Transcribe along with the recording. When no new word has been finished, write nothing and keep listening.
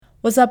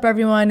What's up,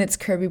 everyone? It's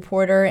Kirby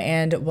Porter,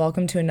 and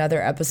welcome to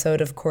another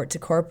episode of Court to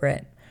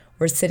Corporate.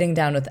 We're sitting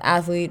down with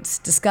athletes,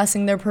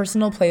 discussing their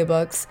personal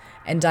playbooks,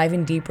 and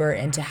diving deeper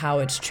into how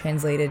it's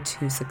translated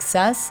to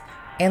success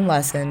and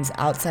lessons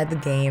outside the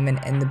game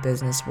and in the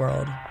business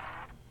world.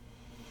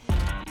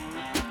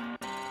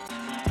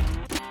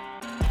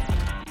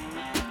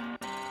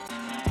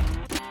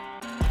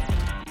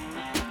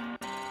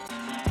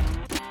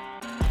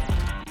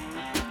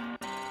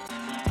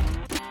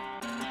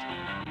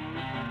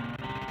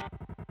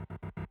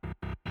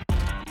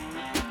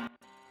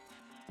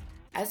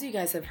 As you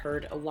guys have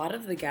heard, a lot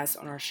of the guests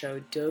on our show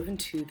dove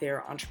into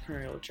their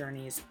entrepreneurial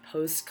journeys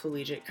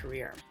post-collegiate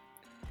career.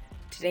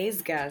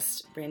 Today's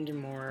guest, Brandon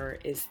Moore,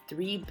 is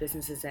 3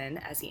 businesses in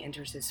as he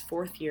enters his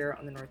 4th year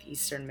on the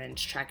Northeastern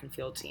men's track and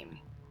field team.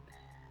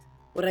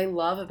 What I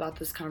love about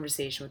this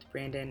conversation with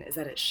Brandon is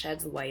that it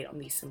sheds light on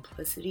the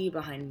simplicity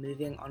behind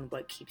moving on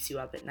what keeps you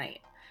up at night.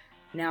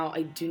 Now,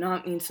 I do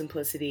not mean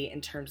simplicity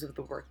in terms of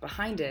the work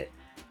behind it,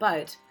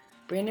 but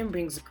Brandon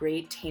brings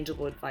great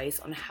tangible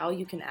advice on how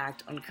you can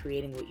act on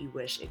creating what you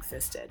wish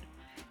existed.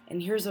 And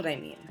here's what I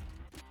mean.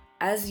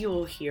 As you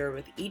will hear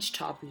with each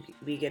topic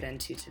we get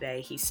into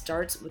today, he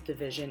starts with the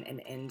vision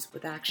and ends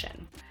with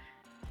action.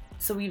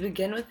 So we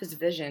begin with his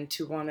vision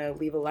to want to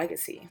leave a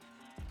legacy.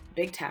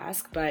 Big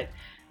task, but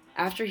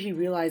after he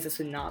realized this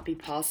would not be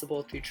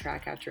possible through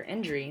track after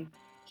injury,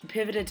 he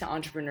pivoted to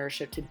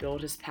entrepreneurship to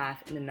build his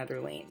path in another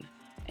lane,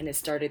 and has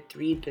started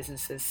 3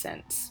 businesses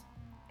since.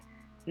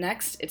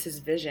 Next, it's his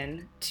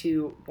vision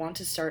to want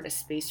to start a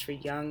space for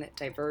young,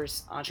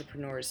 diverse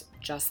entrepreneurs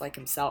just like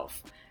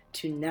himself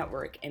to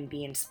network and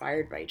be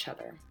inspired by each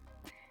other.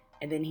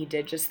 And then he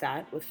did just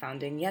that with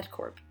founding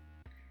YetCorp.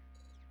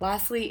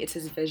 Lastly, it's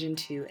his vision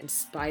to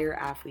inspire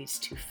athletes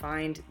to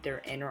find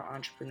their inner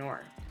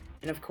entrepreneur.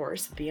 And of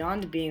course,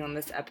 beyond being on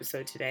this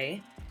episode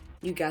today,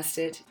 you guessed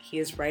it, he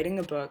is writing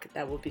a book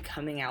that will be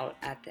coming out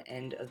at the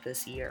end of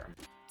this year.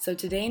 So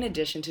today, in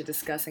addition to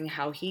discussing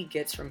how he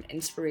gets from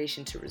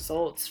inspiration to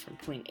results from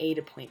point A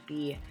to point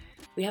B,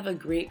 we have a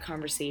great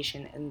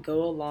conversation and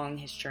go along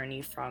his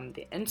journey from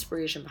the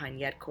inspiration behind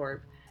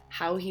YetCorp,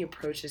 how he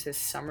approaches his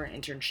summer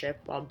internship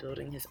while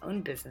building his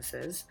own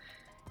businesses,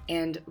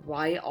 and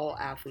why all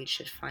athletes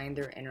should find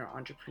their inner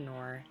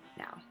entrepreneur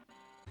now.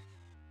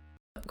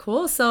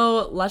 Cool.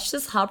 So let's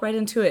just hop right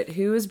into it.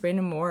 Who is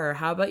Brandon Moore?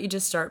 How about you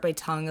just start by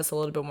telling us a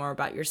little bit more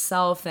about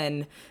yourself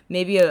and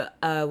maybe a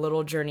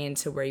little journey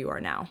into where you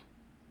are now?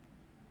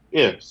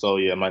 Yeah,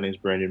 my name's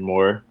Brandon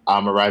Moore.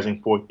 I'm a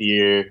rising 4th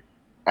year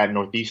at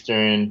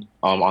Northeastern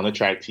on the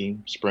track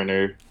team,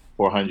 sprinter,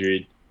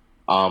 400,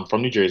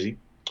 from New Jersey.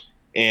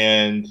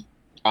 And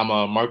I'm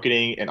a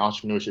marketing and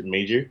entrepreneurship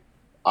major.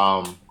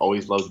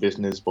 Always loved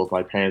business. Both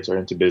my parents are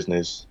into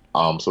business.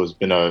 So it's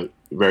been a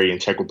very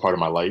integral part of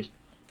my life.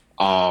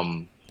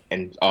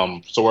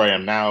 So where I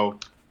am now,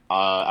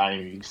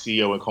 I'm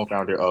CEO and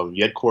co-founder of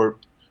YetCorp.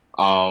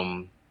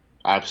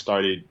 I've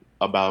started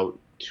about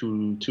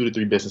two to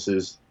three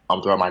businesses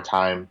throughout my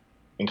time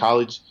in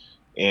college,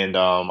 and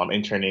I'm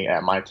interning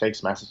at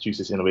MyTex,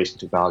 Massachusetts Innovation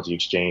Technology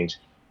Exchange,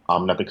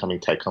 an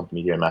up-and-coming tech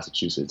company here in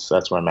Massachusetts. So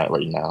that's where I'm at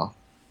right now.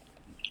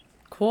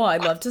 Cool.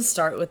 I'd love to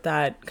start with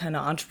that kind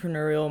of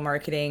entrepreneurial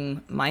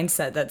marketing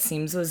mindset that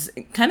seems was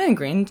kind of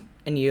ingrained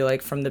in you,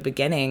 like from the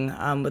beginning,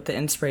 with the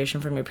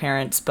inspiration from your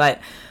parents. But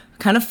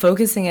kind of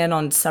focusing in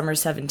on summer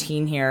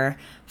 17 here,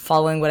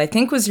 following what I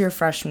think was your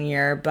freshman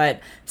year, but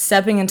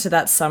stepping into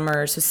that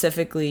summer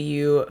specifically,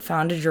 you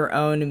founded your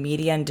own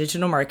media and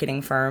digital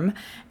marketing firm.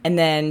 And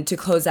then to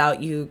close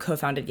out, you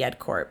co-founded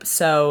YetCorp.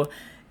 So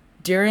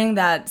during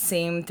that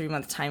same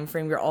 3-month time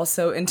frame, you're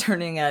also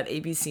interning at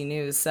ABC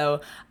News.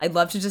 So I'd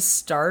love to just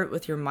start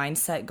with your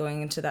mindset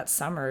going into that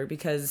summer,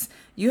 because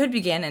you had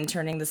began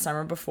interning the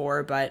summer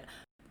before, but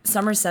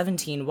summer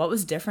 17, what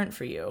was different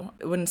for you?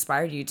 What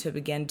inspired you to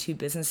begin 2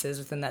 businesses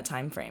within that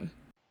time frame?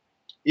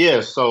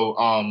 Yeah, so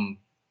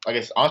I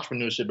guess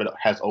entrepreneurship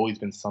has always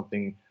been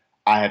something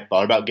I had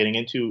thought about getting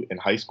into in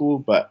high school,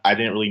 but I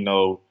didn't really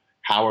know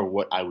how or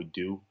what I would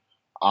do.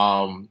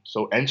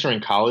 So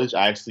entering college,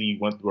 I actually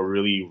went through a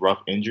really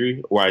rough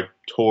injury where I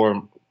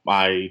tore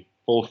my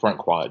full front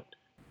quad.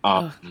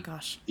 Um, Oh,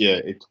 gosh. yeah,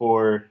 it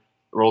tore,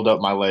 rolled up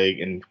my leg,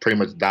 and pretty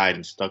much died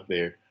and stuck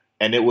there.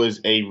 And it was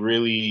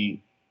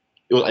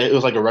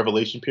like a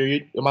revelation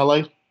period in my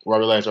life where I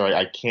realized, all right,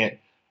 I can't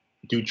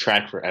do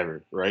track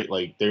forever, right?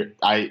 Like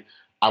I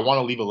want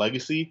to leave a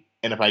legacy,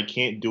 and if I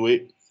can't do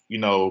it,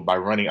 by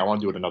running, I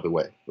want to do it another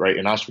way, right?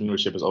 And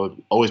entrepreneurship has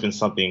always been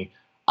something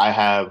I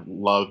have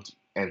loved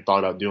and thought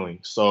about doing.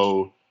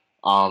 So,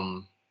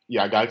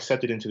 yeah, I got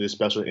accepted into this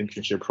special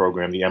internship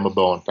program, the Emma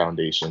Bowen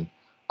Foundation,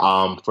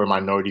 for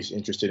minorities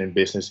interested in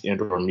business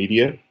and/or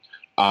media.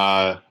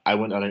 I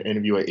went on an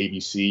interview at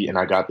ABC and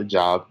I got the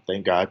job,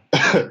 thank God.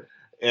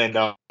 And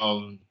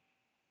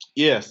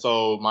yeah,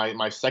 so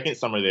my second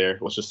summer there,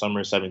 which was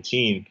summer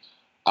 17,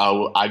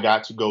 I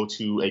got to go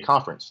to a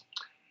conference.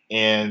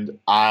 And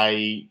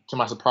to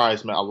my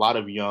surprise, met a lot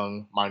of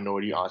young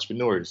minority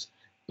entrepreneurs.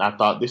 And I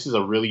thought this is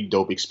a really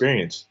dope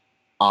experience.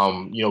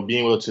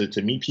 Being able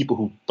to meet people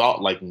who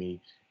thought like me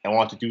and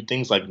want to do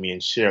things like me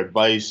and share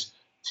advice,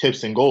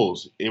 tips, and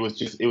goals. It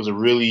was a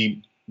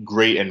really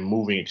great and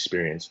moving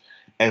experience.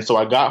 And so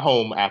I got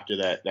home after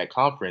that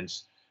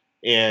conference,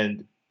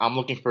 and I'm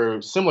looking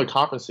for similar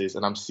conferences,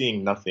 and I'm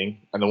seeing nothing.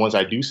 And the ones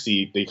I do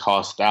see, they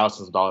cost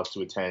thousands of dollars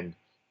to attend,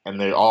 and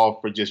they're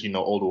all for just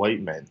old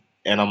white men.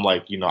 And I'm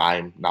like,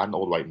 I'm not an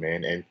old white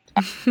man, and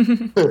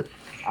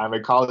I'm a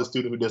college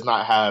student who does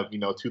not have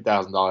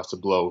 $2,000 to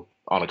blow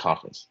on a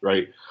conference,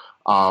 right?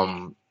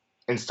 Um,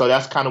 and so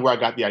that's kind of where I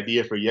got the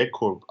idea for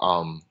YedCorp.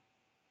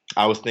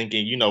 I was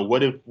thinking,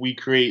 what if we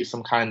create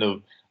some kind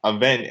of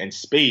event and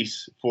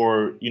space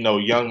for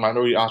young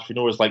minority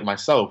entrepreneurs like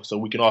myself, so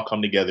we can all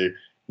come together,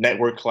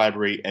 network,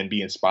 collaborate, and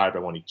be inspired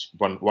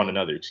by one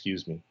another.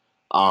 Excuse me.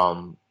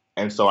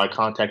 And so I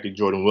contacted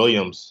Jordan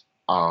Williams,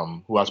 who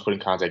I was put in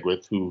contact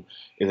with, who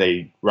is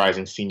a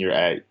rising senior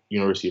at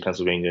University of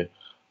Pennsylvania,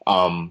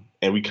 and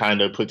we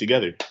kind of put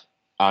together.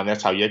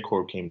 That's how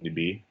YedCorp came to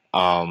be.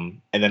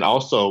 And then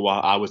also,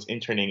 while I was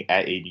interning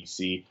at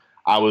ABC,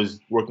 I was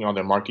working on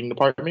their marketing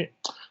department.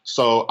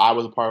 So I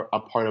was a part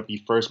of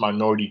the first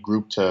minority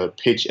group to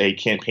pitch a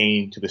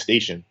campaign to the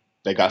station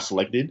that got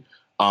selected.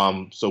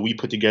 So we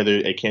put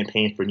together a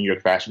campaign for New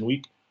York Fashion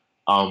Week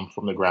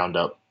from the ground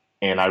up.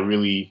 And I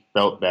really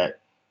felt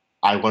that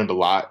I learned a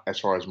lot as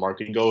far as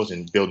marketing goes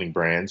and building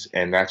brands.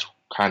 And that's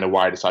kind of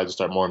why I decided to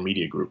start More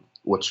Media Group,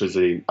 which was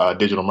a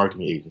digital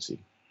marketing agency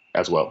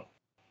as well.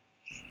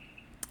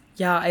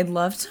 Yeah, I'd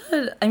love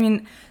to. I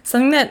mean,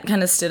 something that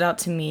kind of stood out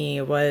to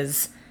me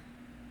was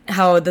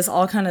how this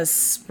all kind of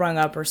sprung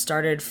up or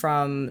started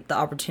from the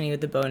opportunity with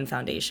the Bowen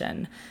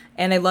Foundation.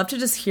 And I'd love to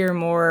just hear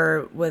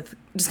more with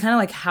just kind of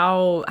like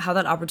how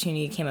that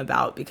opportunity came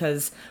about,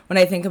 because when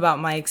I think about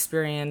my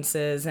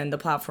experiences and the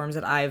platforms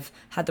that I've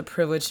had the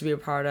privilege to be a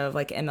part of,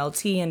 like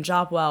MLT and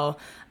Jobwell,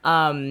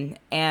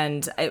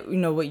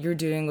 what you're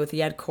doing with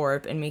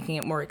YedCorp and making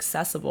it more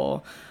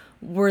accessible,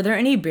 were there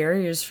any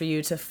barriers for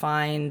you to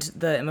find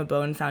the Emma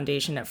Bowen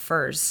Foundation at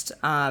first?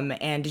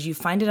 And did you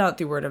find it out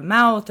through word of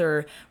mouth,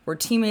 or were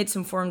teammates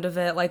informed of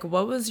it? Like,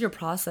 what was your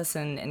process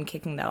in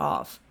kicking that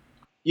off?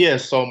 Yeah,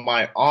 so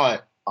my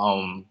aunt,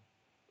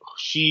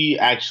 she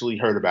actually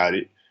heard about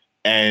it,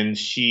 and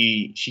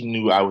she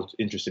knew I was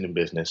interested in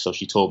business. So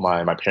she told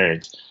my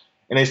parents,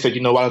 and they said,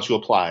 why don't you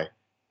apply?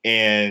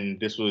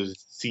 And this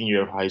was senior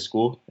year of high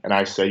school, and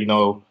I said,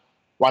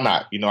 why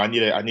not?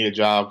 I need a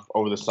job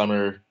over the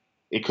summer.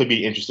 It could be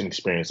an interesting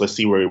experience. Let's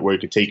see where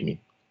it could take me.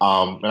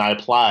 And I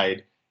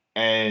applied,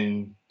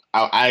 and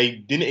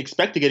I didn't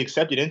expect to get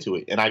accepted into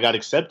it, and I got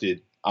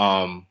accepted.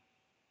 And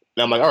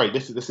I'm like, all right,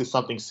 this is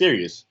something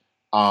serious.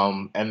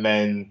 And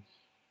then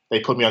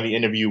they put me on the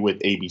interview with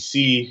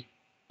ABC.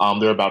 There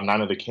were about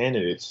 9 other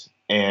candidates,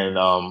 and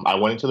I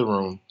went into the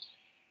room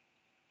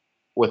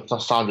with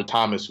Sandra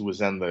Thomas, who was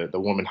then the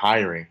woman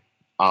hiring,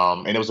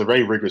 and it was a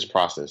very rigorous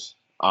process.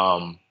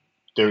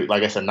 There,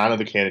 like I said, 9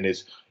 other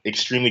candidates,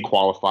 extremely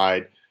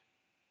qualified,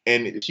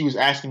 and she was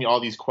asking me all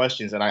these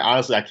questions, and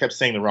I kept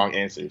saying the wrong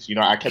answers.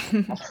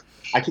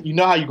 How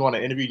you go on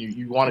an interview,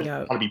 you want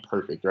to be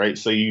perfect, right?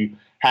 So you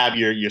have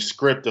your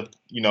script of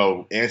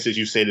answers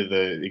you say to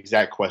the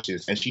exact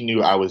questions, and she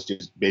knew I was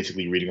just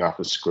basically reading off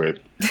a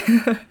script.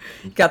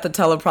 Got the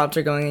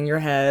teleprompter going in your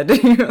head.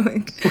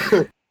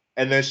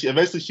 And then she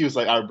was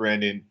like, "All right,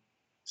 Brandon,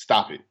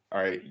 stop it.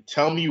 All right,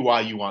 tell me why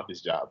you want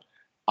this job."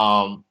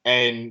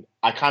 And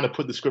I kind of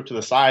put the script to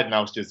the side, and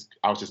I was just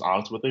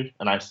honest with her,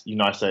 and I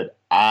said,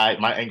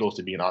 my end goal is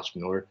to be an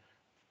entrepreneur,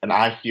 and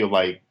I feel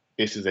like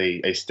this is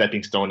a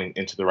stepping stone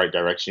into the right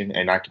direction,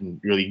 and I can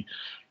really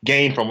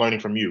gain from learning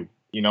from you,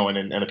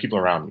 and the people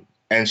around me.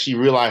 And she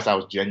realized I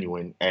was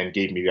genuine and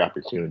gave me the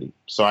opportunity.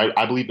 So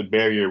I believe the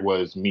barrier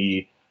was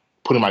me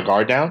putting my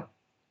guard down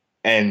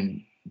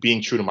and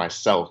being true to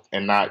myself,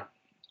 and not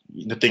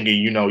the thinking,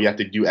 you have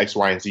to do X,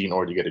 Y, and Z in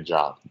order to get a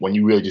job, when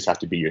you really just have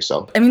to be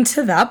yourself. I mean,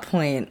 to that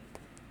point,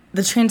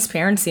 the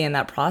transparency in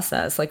that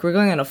process, like, we're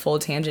going on a full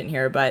tangent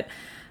here, but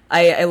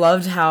I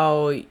loved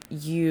how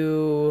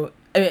you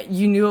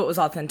knew it was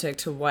authentic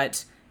to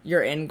what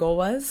your end goal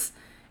was,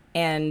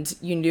 and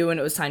you knew when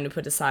it was time to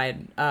put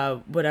aside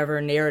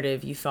whatever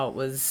narrative you felt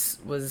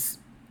was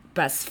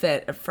best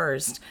fit at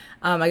first.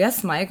 I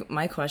guess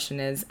my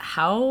question is,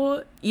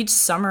 how each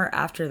summer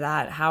after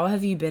that, how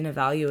have you been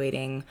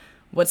evaluating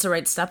what's the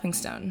right stepping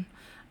stone?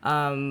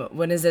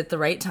 When is it the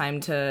right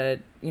time to,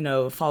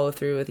 follow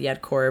through with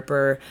YedCorp,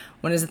 or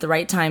when is it the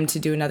right time to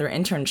do another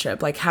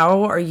internship? Like,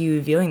 how are you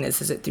viewing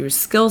this? Is it through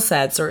skill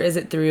sets, or is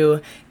it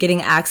through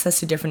getting access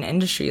to different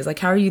industries? Like,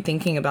 how are you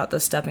thinking about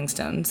those stepping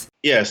stones?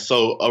 Yeah,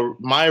 so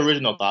my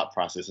original thought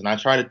process, and I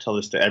try to tell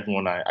this to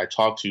everyone I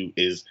talk to,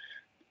 is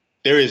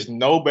there is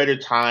no better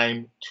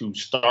time to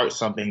start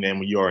something than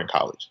when you're in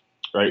college,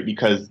 right?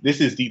 Because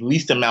this is the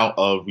least amount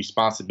of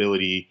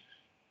responsibility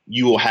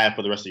you will have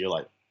for the rest of your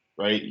life,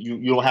 right?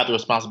 You don't have the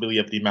responsibility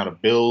of the amount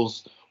of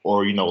bills,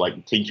 or,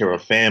 like taking care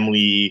of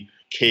family,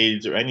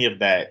 kids, or any of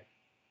that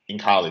in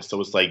college.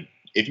 So it's like,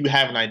 if you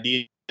have an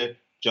idea,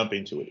 jump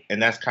into it.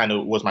 And that's kind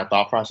of was my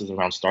thought process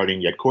around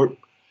starting YedCorp.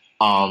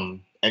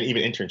 and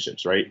even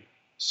internships, right?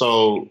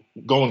 So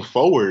going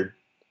forward,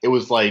 it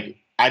was like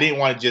I didn't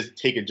want to just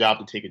take a job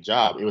to take a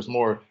job. It was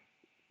more,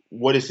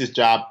 what is this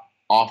job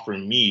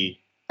offering me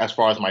as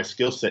far as my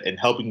skill set and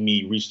helping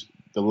me reach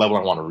the level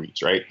I want to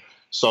reach, right?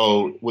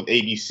 So with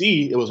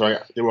ABC, it was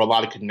like there were a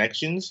lot of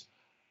connections.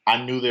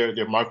 I knew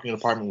their marketing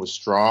department was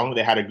strong.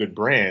 They had a good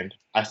brand.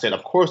 I said,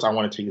 of course, I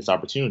want to take this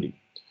opportunity,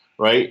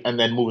 right? And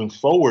then moving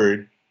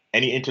forward,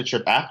 any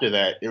internship after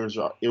that, it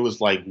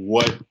was like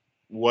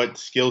what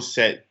skill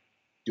set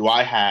do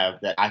I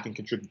have that I can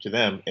contribute to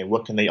them, and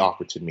what can they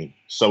offer to me?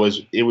 So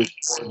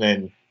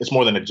it's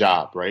more than a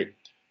job, right?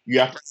 You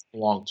have to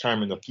think long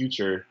term in the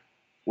future,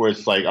 where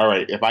it's like, all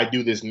right, if I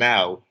do this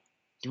now,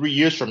 3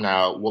 years from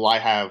now, will I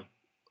have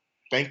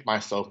thanked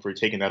myself for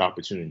taking that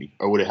opportunity,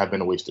 or would it have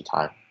been a waste of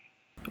time?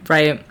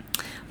 Right.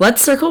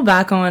 Let's circle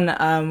back on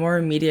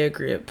More Media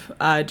Group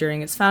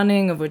during its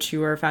founding, of which you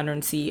were founder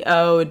and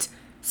CEO. It's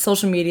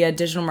social media,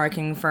 digital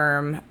marketing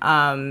firm,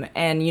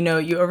 and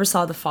you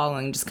oversaw the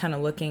following. Just kind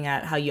of looking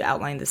at how you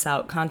outlined this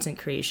out: content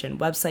creation,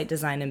 website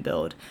design and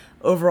build,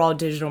 overall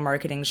digital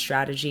marketing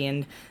strategy,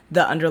 and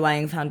the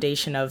underlying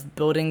foundation of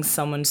building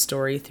someone's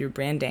story through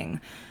branding.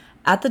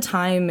 At the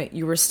time,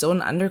 you were still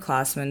an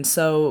underclassman.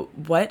 So,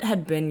 what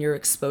had been your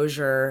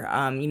exposure?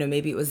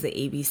 Maybe it was the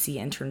ABC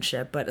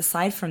internship, but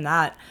aside from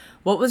that,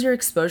 what was your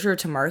exposure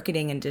to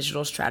marketing and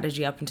digital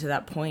strategy up until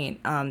that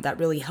point that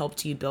really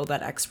helped you build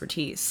that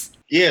expertise?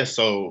 Yeah,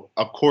 so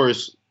of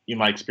course,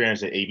 my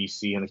experience at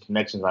ABC and the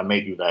connections I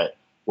made through that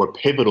were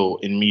pivotal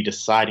in me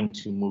deciding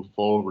to move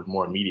forward with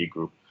More Media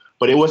Group.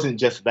 But it wasn't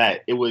just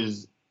that. It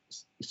was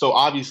so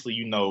obviously,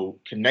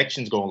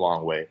 connections go a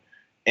long way.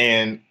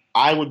 And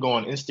I would go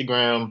on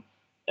Instagram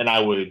and I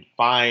would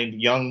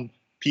find young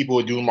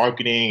people doing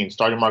marketing and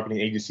starting marketing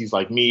agencies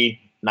like me,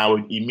 and I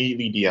would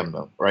immediately DM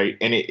them, right?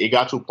 And it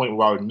got to a point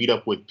where I would meet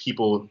up with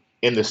people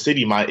in the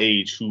city my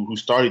age who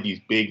started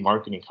these big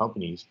marketing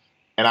companies,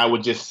 and I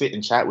would just sit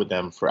and chat with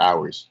them for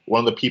hours. One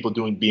of the people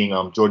doing being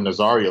Jordan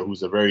Nazario,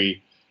 who's a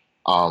very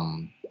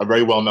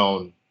well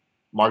known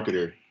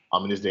marketer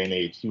in this day and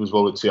age. He was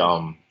voted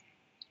to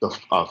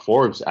the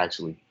Forbes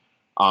actually.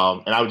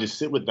 And I would just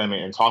sit with them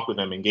and talk with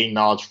them and gain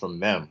knowledge from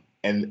them.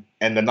 And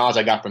the knowledge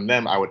I got from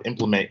them, I would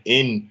implement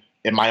in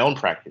my own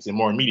practice in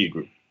More Media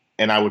Group.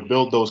 And I would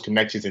build those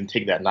connections and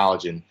take that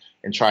knowledge and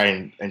try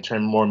and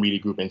turn More Media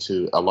Group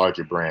into a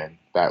larger brand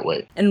that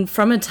way. And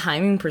from a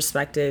timing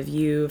perspective,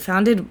 you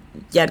founded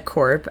Yet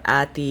Corp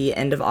at the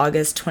end of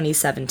August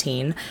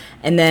 2017,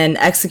 and then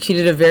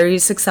executed a very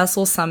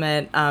successful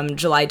summit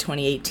July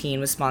 2018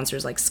 with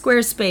sponsors like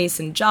Squarespace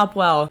and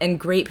Jobwell and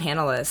great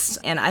panelists.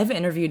 And I've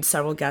interviewed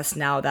several guests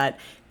now that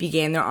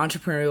began their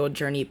entrepreneurial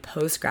journey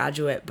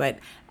postgraduate, but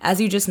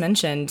as you just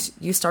mentioned,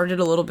 you started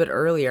a little bit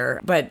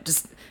earlier, but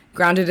just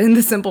grounded in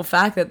the simple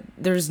fact that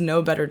there's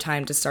no better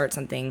time to start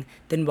something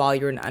than while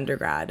you're an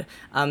undergrad.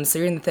 So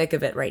you're in the thick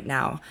of it right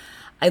now.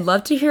 I'd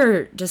love to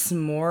hear just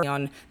more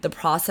on the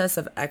process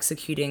of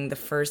executing the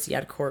first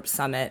Yet Corp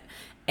Summit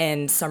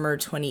in summer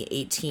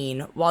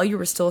 2018 while you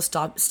were still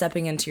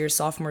stepping into your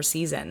sophomore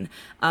season.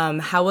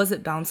 How was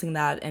it balancing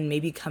that and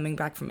maybe coming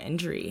back from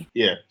injury?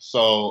 Yeah,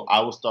 so I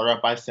will start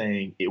off by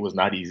saying it was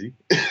not easy.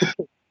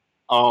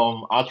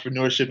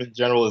 Entrepreneurship in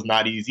general is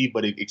not easy,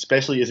 but it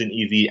especially isn't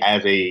easy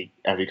as a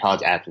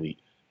college athlete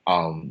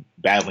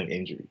battling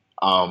injury.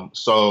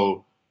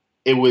 So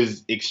it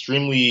was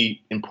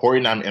extremely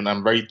important, and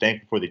I'm very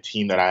thankful for the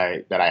team that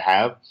I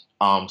have.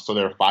 So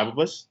there are 5 of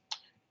us,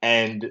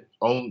 and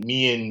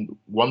me and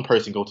one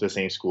person go to the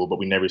same school, but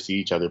we never see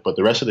each other. But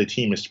the rest of the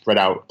team is spread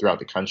out throughout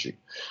the country.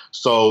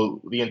 So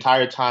the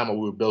entire time while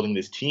we were building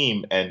this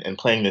team and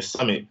playing this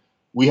summit,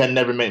 we had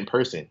never met in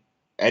person,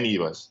 any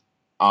of us.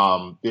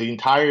 The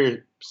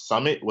entire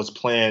summit was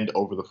planned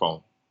over the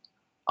phone.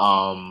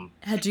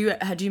 Had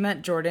you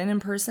met Jordan in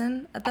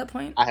person at that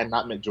point? I had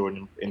not met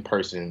Jordan in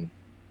person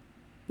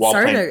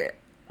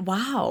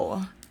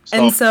Wow.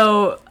 And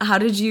so how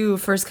did you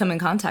first come in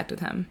contact with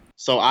him?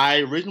 So I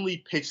originally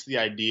pitched the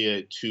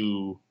idea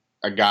to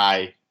a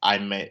guy I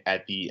met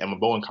at the Emma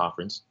Bowen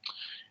conference,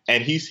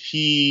 and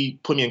he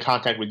put me in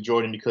contact with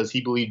Jordan because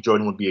he believed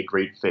Jordan would be a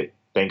great fit.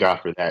 Thank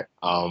God for that.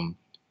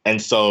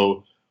 And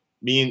so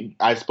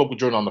I spoke with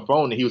Jordan on the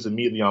phone, and he was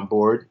immediately on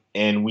board,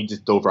 and we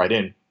just dove right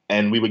in.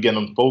 And we would get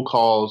on phone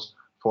calls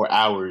for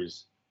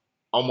hours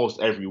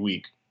almost every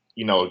week,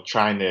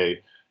 trying to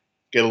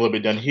get a little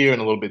bit done here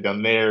and a little bit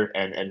done there,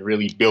 and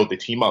really build the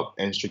team up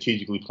and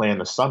strategically plan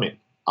the summit.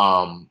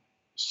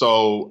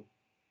 So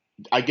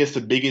I guess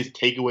the biggest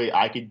takeaway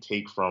I could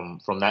take from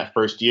that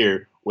first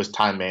year was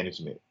time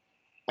management.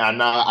 And I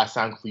know I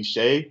sound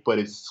cliche, but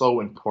it's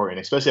so important,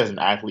 especially as an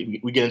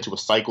athlete. We get into a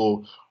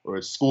cycle or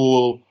a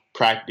school,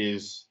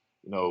 practice,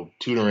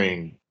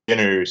 tutoring,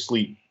 dinner,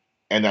 sleep,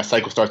 and that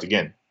cycle starts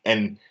again.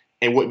 And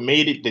what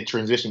made it the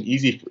transition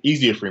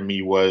easier for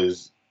me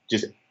was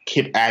just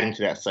keep adding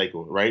to that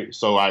cycle, right?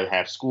 So I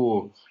have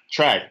school,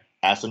 track,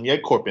 add some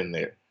Yet Corp in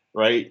there,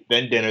 right?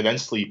 Then dinner, then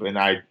sleep, and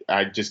I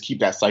just keep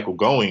that cycle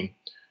going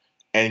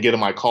and get on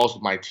my calls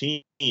with my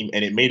team,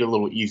 and it made it a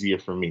little easier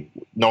for me,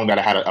 knowing that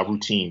I had a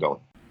routine going.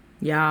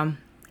 Yeah,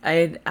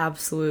 I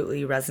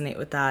absolutely resonate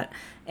with that.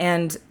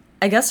 And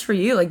I guess for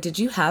you, like, did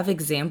you have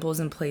examples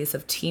in place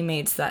of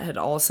teammates that had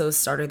also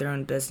started their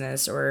own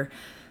business or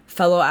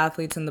fellow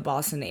athletes in the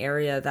Boston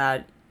area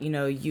that,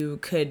 you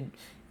could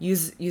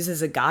use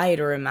as a guide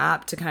or a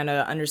map to kind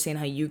of understand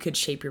how you could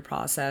shape your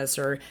process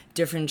or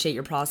differentiate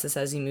your process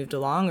as you moved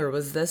along, or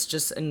was this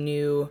just a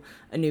new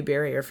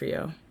barrier for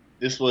you?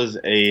 This was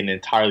an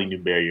entirely new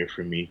barrier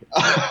for me.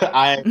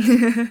 I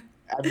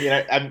mean,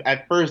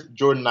 at first,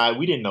 Jordan and I,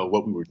 we didn't know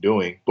what we were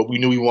doing, but we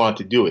knew we wanted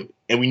to do it,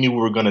 and we knew we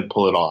were going to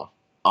pull it off.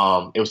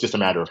 It was just a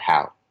matter of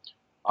how.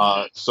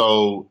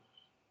 So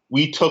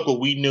we took what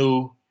we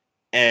knew,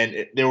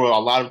 and there was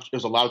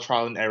a lot of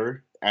trial and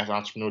error as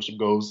entrepreneurship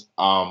goes.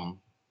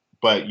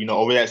 But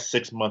over that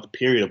 6 month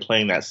period of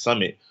playing that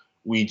summit,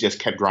 we just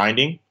kept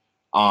grinding.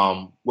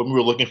 When we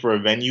were looking for a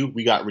venue,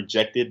 we got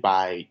rejected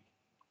by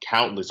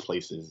countless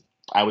places.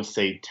 I would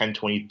say 10,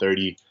 20,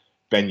 30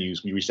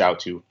 venues we reached out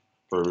to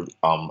for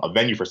a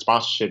venue for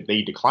sponsorship.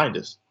 They declined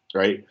us,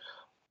 right?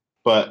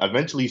 But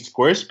eventually,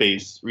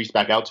 Squarespace reached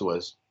back out to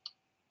us.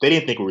 They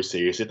didn't think we were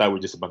serious. They thought we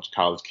were just a bunch of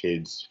college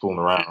kids fooling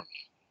around.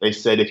 They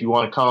said, if you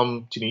want to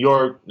come to New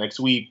York next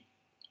week,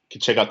 you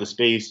can check out the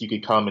space. You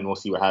could come and we'll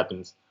see what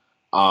happens.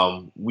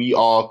 We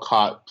all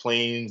caught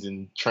planes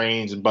and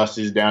trains and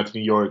buses down to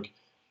New York,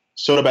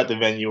 showed up at the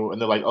venue,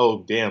 and they're like,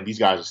 oh, damn, these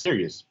guys are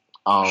serious.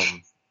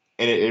 And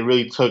it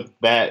really took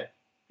that,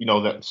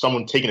 that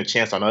someone taking a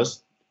chance on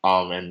us,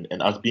 and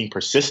us being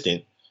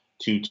persistent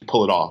to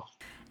pull it off.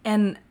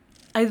 And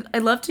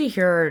I'd love to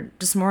hear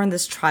just more on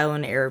this trial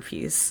and error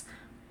piece.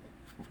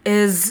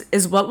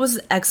 Is what was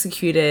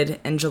executed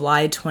in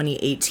July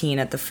 2018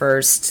 at the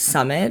first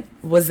summit,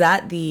 was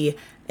that the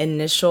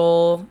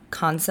initial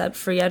concept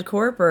for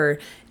YedCorp, or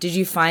did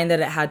you find that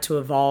it had to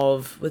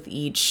evolve with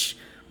each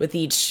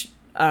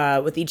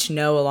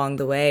no along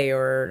the way,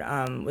 or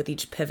with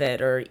each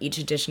pivot or each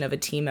addition of a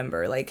team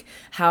member? Like,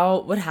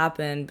 what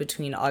happened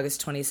between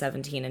August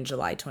 2017 and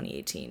July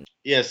 2018?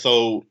 Yeah,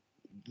 so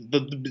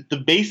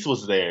the base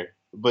was there,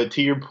 but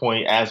to your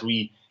point, as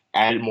we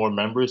added more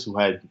members who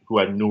had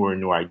newer and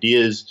new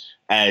ideas,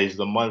 as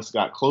the months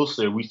got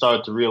closer, we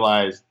started to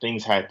realize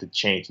things had to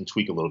change and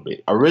tweak a little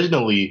bit.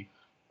 Originally,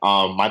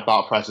 my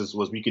thought process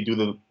was we could do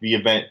the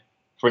event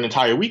for an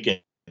entire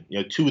weekend,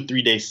 2 or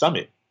 3 day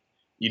summit,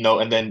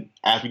 and then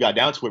as we got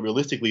down to it,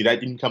 realistically,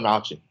 that didn't become an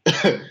option.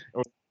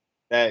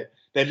 That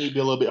may be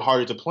a little bit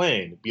harder to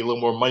plan, be a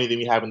little more money than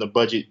we have in the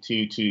budget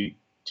to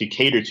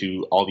cater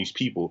to all these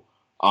people.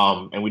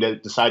 And we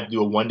decided to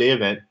do a 1 day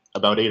event,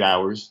 about 8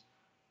 hours,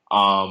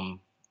 and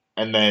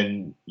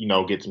then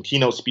get some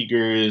keynote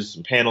speakers,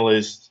 some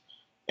panelists,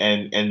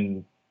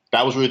 and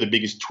that was really the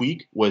biggest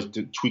tweak, was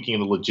tweaking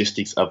the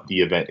logistics of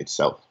the event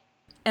itself.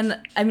 And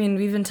I mean,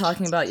 we've been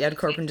talking about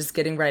YedCorp and just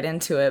getting right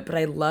into it, but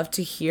I'd love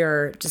to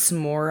hear just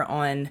more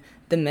on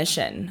the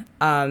mission,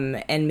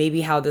 and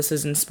maybe how this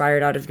was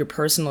inspired out of your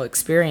personal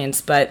experience.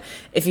 But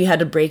if you had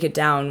to break it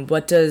down,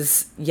 what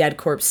does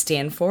YedCorp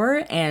stand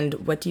for, and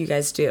what do you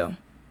guys do?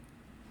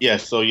 Yeah,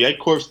 so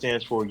YedCorp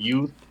stands for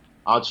Youth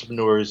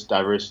Entrepreneurs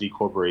Diversity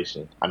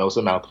Corporation. I know it's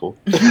a mouthful.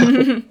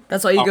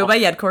 That's why you go by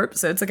YedCorp,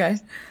 so it's okay.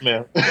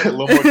 Yeah, a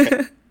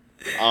little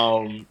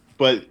more.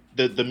 But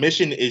the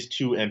mission is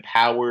to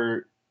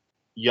empower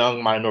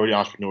young minority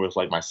entrepreneurs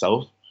like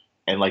myself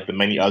and like the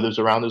many others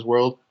around this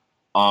world,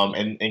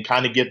 and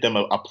kind of give them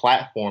a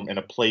platform and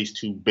a place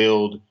to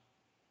build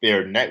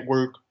their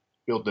network,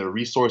 build their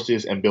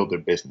resources, and build their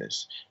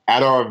business.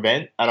 At our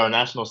event, at our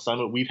national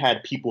summit, we've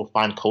had people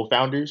find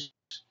co-founders,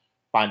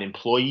 find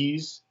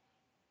employees,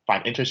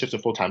 find internships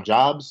and full-time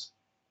jobs.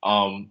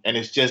 And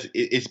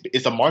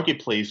it's a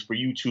marketplace for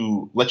you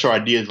to let your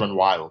ideas run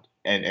wild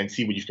and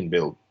see what you can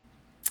build.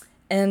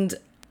 And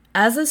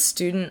as a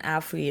student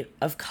athlete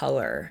of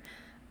color,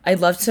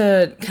 I'd love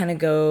to kind of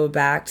go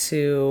back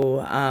to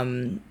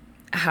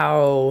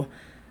how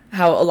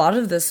a lot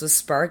of this was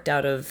sparked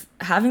out of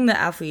having the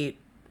athlete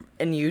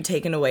and you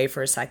taken away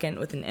for a second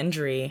with an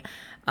injury,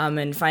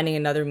 and finding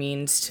another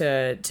means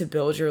to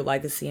build your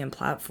legacy and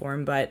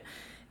platform. But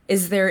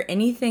is there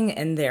anything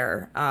in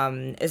there,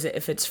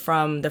 if it's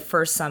from the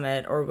first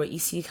summit or what you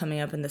see coming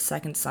up in the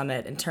second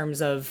summit, in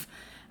terms of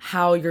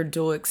how your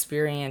dual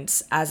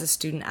experience as a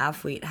student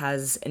athlete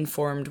has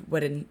informed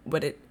what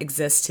it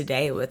exists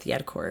today with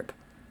YedCorp?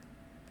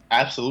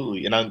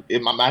 Absolutely, and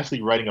I'm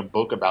actually writing a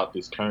book about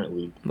this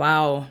currently.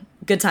 Wow,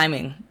 good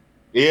timing.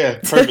 Yeah,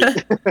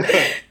 perfect.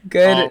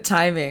 Good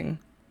timing.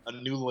 A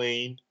New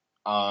Lane.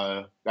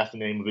 That's the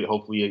name of it.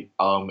 Hopefully,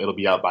 it'll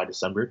be out by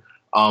December.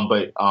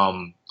 But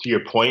to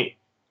your point,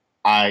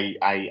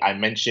 I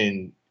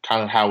mentioned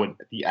kind of how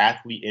the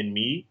athlete in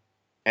me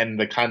and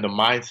the kind of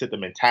mindset, the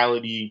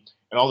mentality,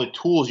 and all the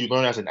tools you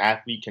learn as an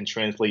athlete can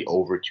translate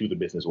over to the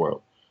business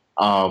world.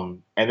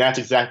 And that's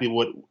exactly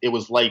what it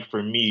was like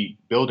for me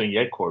building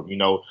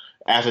YedCorp.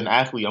 As an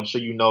athlete, I'm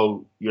sure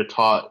you're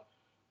taught,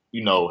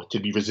 to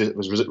be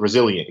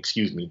resilient,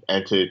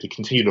 and to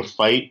continue to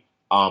fight.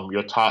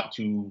 You're taught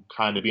to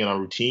kind of be on a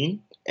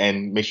routine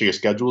and make sure your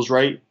schedule's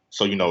right.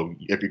 So,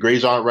 if your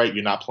grades aren't right,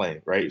 you're not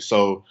playing, right?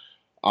 So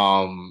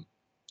Um,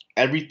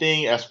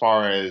 Everything as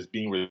far as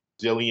being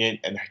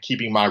resilient and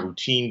keeping my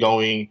routine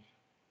going,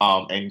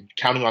 and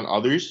counting on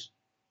others,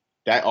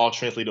 that all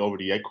translated over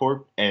to Ed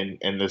Corp and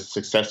the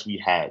success we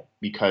had.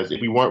 Because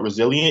if we weren't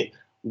resilient,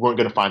 we weren't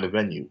going to find a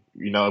venue.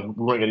 We weren't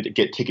going to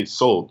get tickets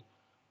sold.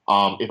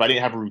 If I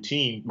didn't have a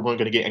routine, we weren't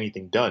going to get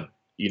anything done.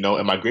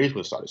 And my grades would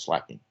have started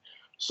slacking.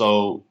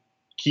 So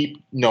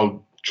keep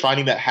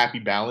trying that happy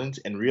balance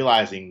and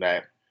realizing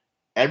that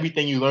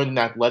everything you learned in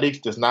athletics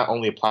does not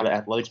only apply to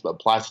athletics, but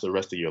applies to the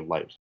rest of your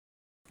life.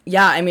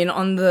 Yeah, I mean,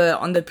 on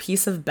the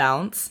piece of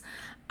bounce,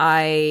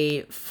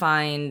 I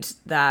find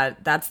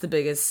that that's the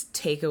biggest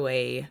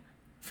takeaway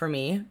for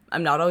me.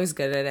 I'm not always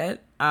good at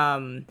it,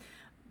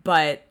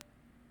 but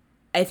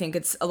I think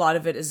it's a lot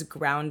of it is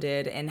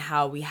grounded in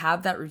how we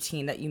have that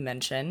routine that you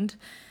mentioned: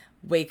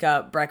 wake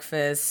up,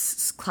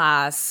 breakfast,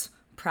 class,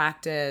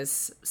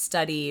 practice,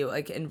 study,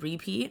 like, and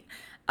repeat.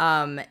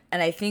 And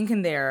I think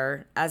in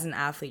there, as an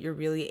athlete, you're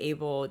really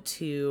able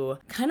to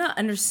kind of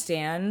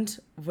understand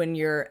when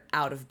you're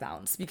out of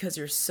bounds because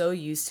you're so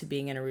used to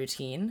being in a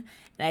routine.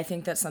 And I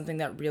think that's something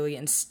that really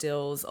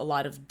instills a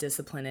lot of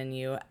discipline in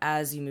you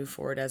as you move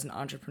forward as an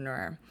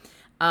entrepreneur.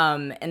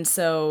 And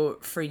so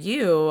for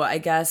you, I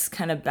guess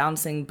kind of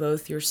bouncing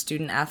both your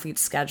student athlete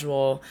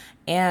schedule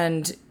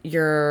and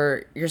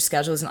your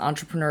schedule as an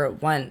entrepreneur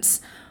at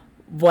once,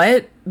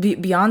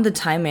 beyond the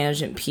time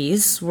management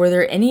piece, were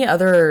there any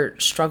other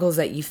struggles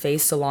that you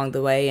faced along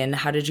the way, and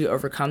how did you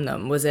overcome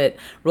them? Was it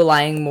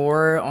relying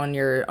more on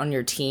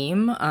your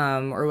team,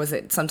 or was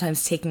it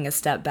sometimes taking a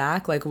step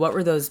back? Like, what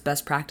were those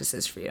best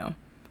practices for you?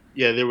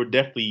 Yeah, there were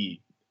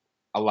definitely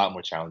a lot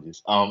more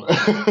challenges.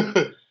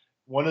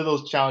 One of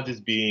those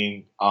challenges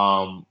being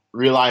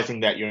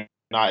realizing that you're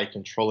not in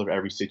control of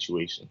every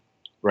situation,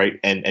 right?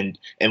 And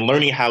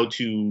learning how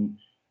to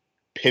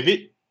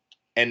pivot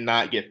and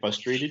not get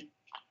frustrated,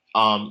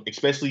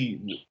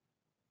 especially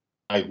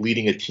like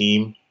leading a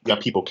team. You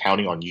got people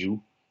counting on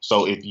you.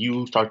 So if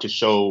you start to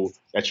show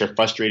that you're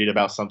frustrated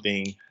about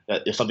something,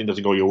 that if something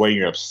doesn't go your way,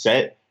 you're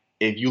upset.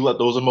 If you let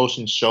those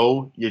emotions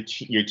show,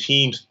 your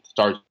team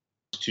starts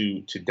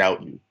to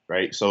doubt you,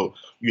 right? So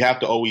you have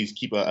to always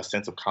keep a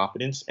sense of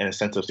confidence and a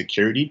sense of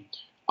security,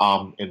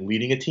 in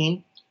leading a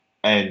team,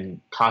 and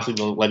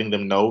constantly letting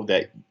them know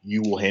that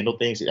you will handle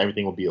things and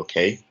everything will be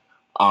okay.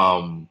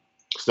 So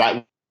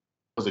that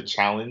was a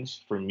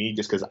challenge for me,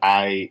 just because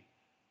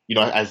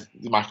as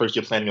my first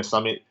year planning a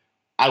summit,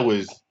 I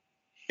was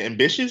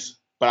ambitious,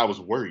 but I was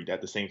worried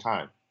at the same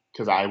time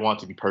because I want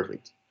to be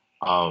perfect.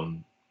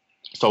 Um,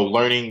 so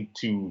learning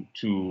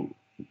to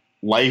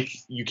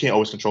life, you can't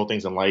always control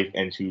things in life,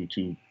 and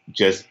to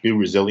just be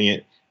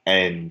resilient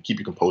and keep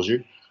your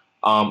composure.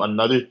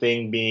 Another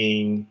thing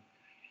being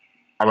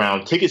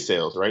around ticket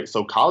sales, right?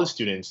 So college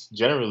students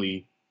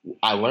generally,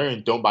 I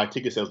learned, don't buy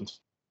ticket sales until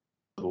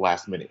the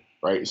last minute,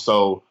 right?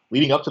 So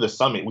leading up to the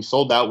summit, we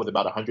sold out with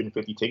about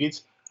 150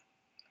 tickets.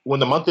 When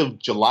the month of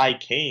July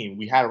came,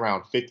 we had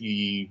around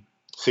 50,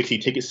 60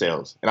 ticket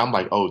sales. And I'm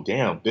like, oh,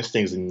 damn, this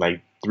thing's in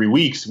like 3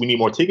 weeks. We need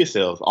more ticket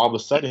sales. All of a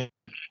sudden,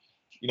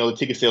 the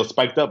ticket sales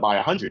spiked up by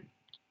 100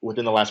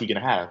 within the last week and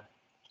a half.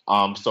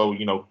 So,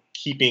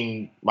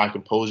 keeping my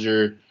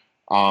composure,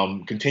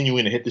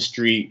 continuing to hit the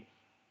street,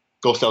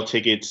 go sell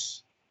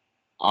tickets,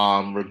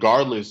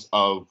 regardless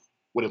of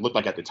what it looked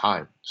like at the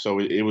time. So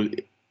it was,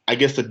 I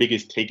guess the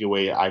biggest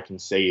takeaway I can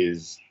say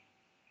is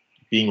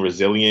being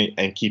resilient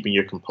and keeping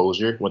your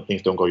composure when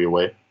things don't go your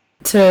way.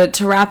 To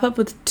wrap up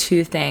with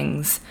two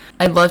things,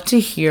 I'd love to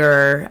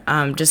hear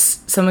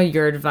just some of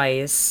your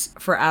advice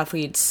for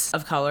athletes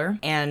of color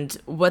and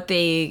what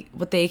they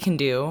can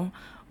do,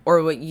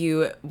 or what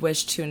you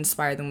wish to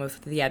inspire them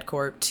with the Ed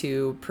Corp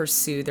to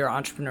pursue their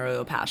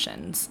entrepreneurial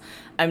passions.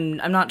 I'm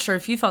not sure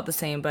if you felt the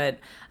same, but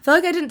I feel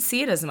like I didn't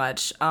see it as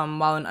much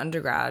while in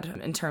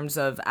undergrad in terms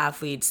of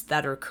athletes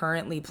that are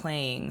currently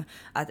playing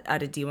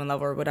at a D1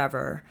 level or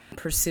whatever,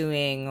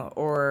 pursuing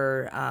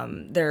or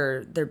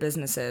their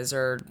businesses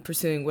or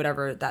pursuing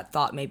whatever that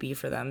thought may be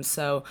for them.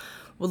 So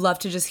would love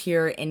to just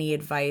hear any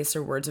advice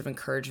or words of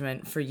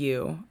encouragement for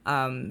you,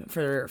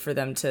 for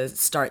them to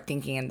start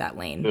thinking in that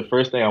lane. The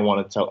first thing I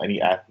want to tell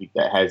any athlete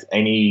that has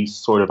any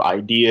sort of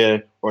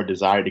idea or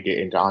desire to get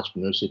into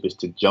entrepreneurship is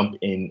to jump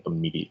in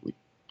immediately.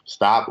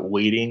 Stop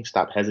waiting,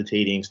 stop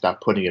hesitating,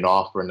 stop putting it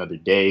off for another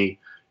day.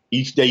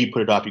 Each day you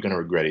put it off, you're going to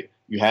regret it.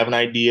 You have an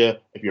idea.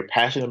 If you're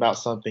passionate about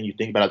something, you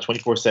think about it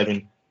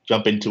 24/7,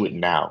 jump into it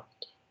now,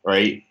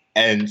 right?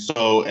 And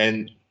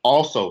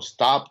also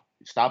stop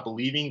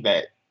believing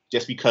that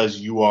just because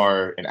you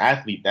are an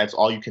athlete, that's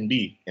all you can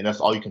be and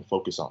that's all you can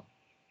focus on,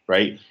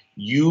 right?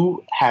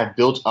 You have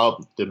built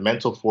up the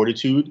mental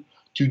fortitude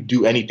to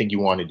do anything you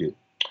want to do.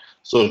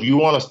 So if you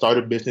want to start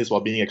a business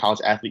while being a college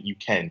athlete, you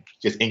can.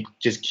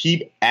 Just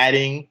keep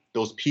adding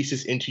those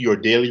pieces into your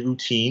daily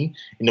routine,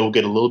 and it will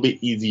get a little bit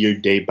easier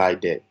day by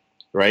day,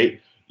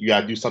 right? You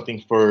got to do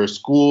something for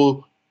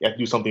school. You have to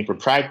do something for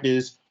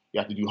practice. You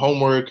have to do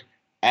homework.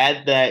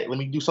 Add that. Let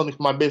me do something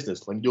for my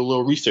business. Let me do a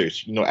little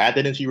research. Add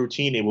that into your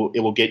routine. It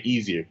will get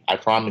easier. I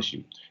promise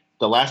you.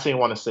 The last thing I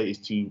want to say is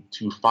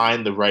to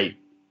find the right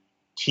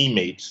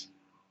teammates,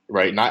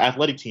 right? Not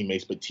athletic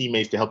teammates, but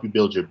teammates to help you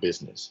build your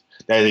business.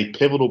 That is a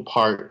pivotal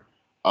part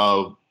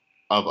of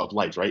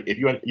life, right? If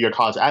you're a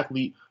college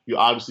athlete, you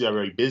obviously are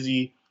very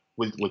busy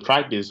with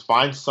practice.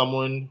 Find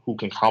someone who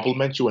can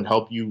complement you and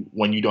help you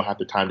when you don't have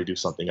the time to do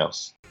something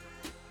else.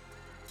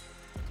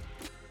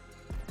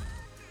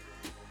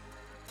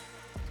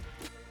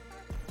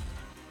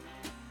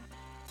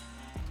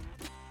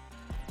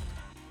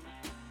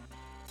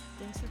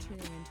 Thanks for tuning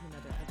in to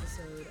another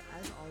episode.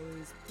 As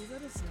always, please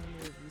let us know in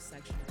the review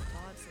section your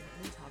thoughts and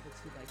any topics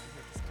you'd like to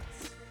hear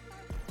discussed.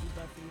 We'd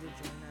love for you to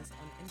join us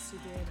on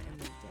Instagram and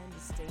LinkedIn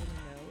to stay in the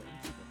know and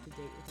keep up to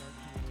date with our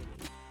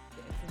community.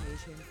 The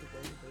information for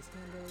both of those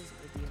handles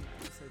will be in the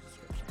episode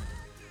description.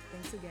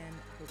 Thanks again,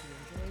 hope you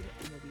enjoyed,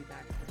 and we'll be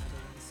back for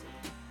another one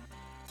soon.